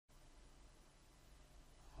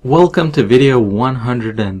Welcome to video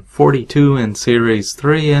 142 in series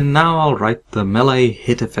 3, and now I'll write the melee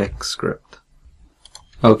hit effect script.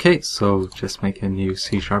 Okay, so just make a new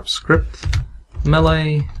C# script,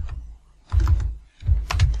 melee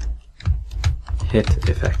hit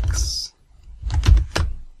effects.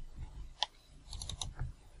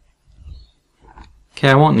 Okay,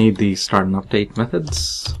 I won't need the start and update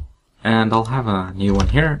methods, and I'll have a new one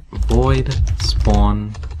here, void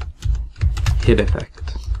spawn hit effect.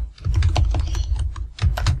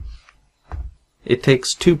 It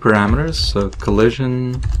takes two parameters, so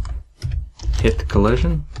collision, hit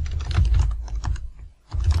collision,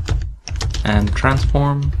 and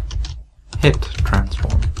transform, hit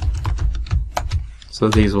transform. So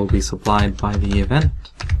these will be supplied by the event.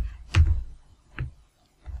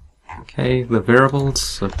 Okay, the variables,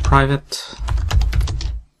 so private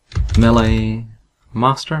melee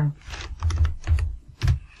master,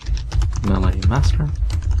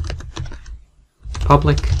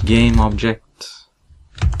 public game object,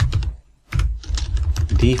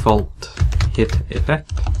 default hit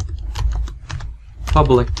effect,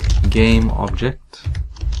 public game object,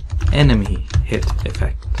 enemy hit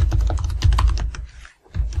effect.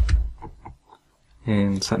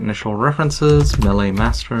 In set initial references, melee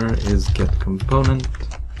master is get component,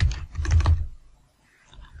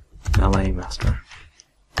 melee master.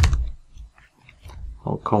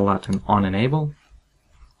 I'll call that an on enable.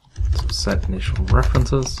 So set initial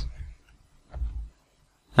references.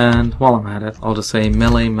 And while I'm at it, I'll just say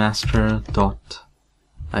melee master dot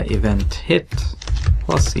event hit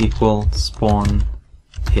plus equal spawn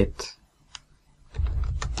hit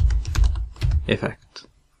effect.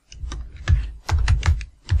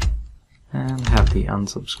 And have the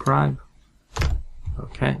unsubscribe.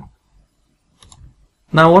 Okay.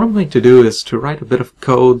 Now what I'm going to do is to write a bit of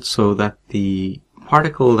code so that the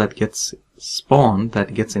particle that gets spawned,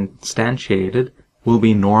 that gets instantiated, will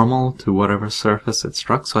be normal to whatever surface it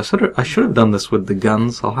struck. So I should have done this with the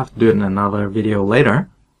guns. I'll have to do it in another video later.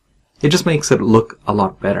 It just makes it look a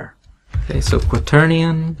lot better. Okay, so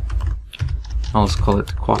quaternion, I'll just call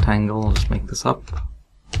it quatangle, I'll just make this up,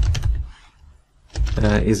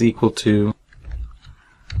 is equal to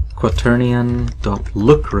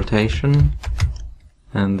quaternion.look rotation,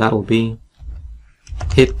 and that'll be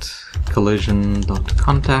hit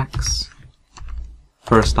collision.contacts,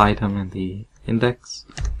 first item in the index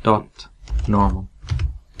dot normal,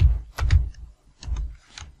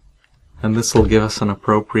 and this will give us an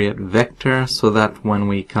appropriate vector so that when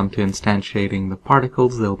we come to instantiating the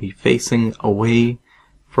particles, they'll be facing away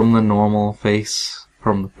from the normal face,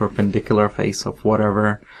 from the perpendicular face of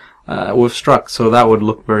whatever we've struck. So that would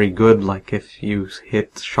look very good, like if you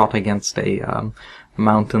shot against a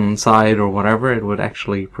mountain side or whatever, it would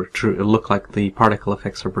actually look like the particle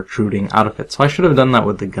effects are protruding out of it. So I should have done that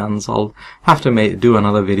with the guns. I'll have to do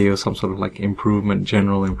another video, some sort of like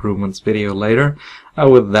general improvements video later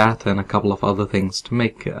with that and a couple of other things to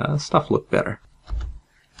make stuff look better.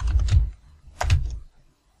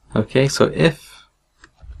 Okay, so if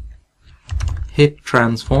hit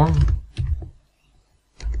transform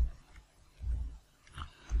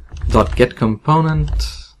dot get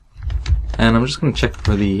component, and I'm just going to check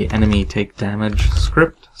for the enemy take damage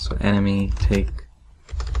script. So enemy take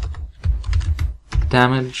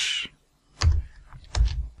damage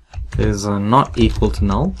is not equal to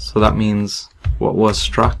null, so that means what was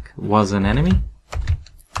struck was an enemy.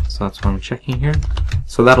 So that's what I'm checking here.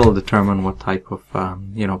 So that'll determine what type of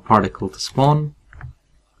particle to spawn.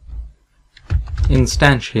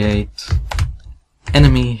 Instantiate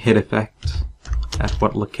enemy hit effect at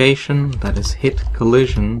what location? That is hit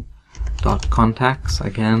collision dot contacts,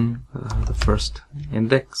 again the first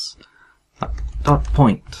index dot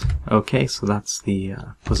point. Okay, so that's the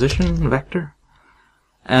position vector,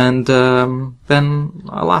 and then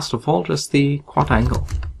last of all just the quatangle.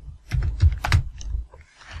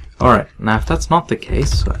 Alright, now if that's not the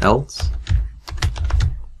case, so else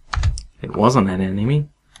it wasn't an enemy,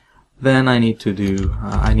 then I need to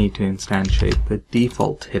instantiate the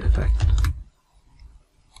default hit effect.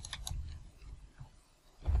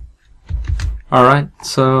 Alright,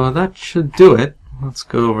 so that should do it. Let's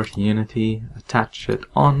go over to Unity, attach it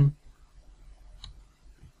on,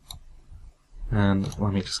 and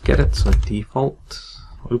let me just get it. So default,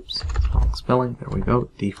 oops, wrong spelling, there we go,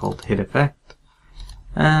 default hit effect,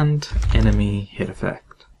 and enemy hit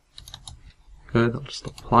effect. Good, I'll just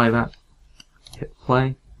apply that, hit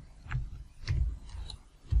play.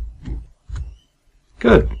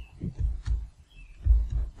 Good.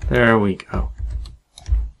 There we go.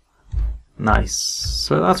 Nice.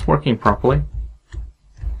 So that's working properly.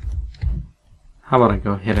 How about I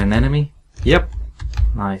go hit an enemy? Yep.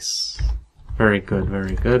 Nice. Very good,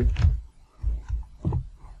 very good.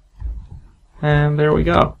 And there we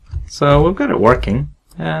go. So we've got it working,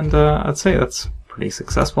 and I'd say that's pretty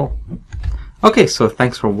successful. Okay, so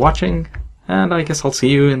thanks for watching, and I guess I'll see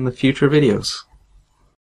you in the future videos.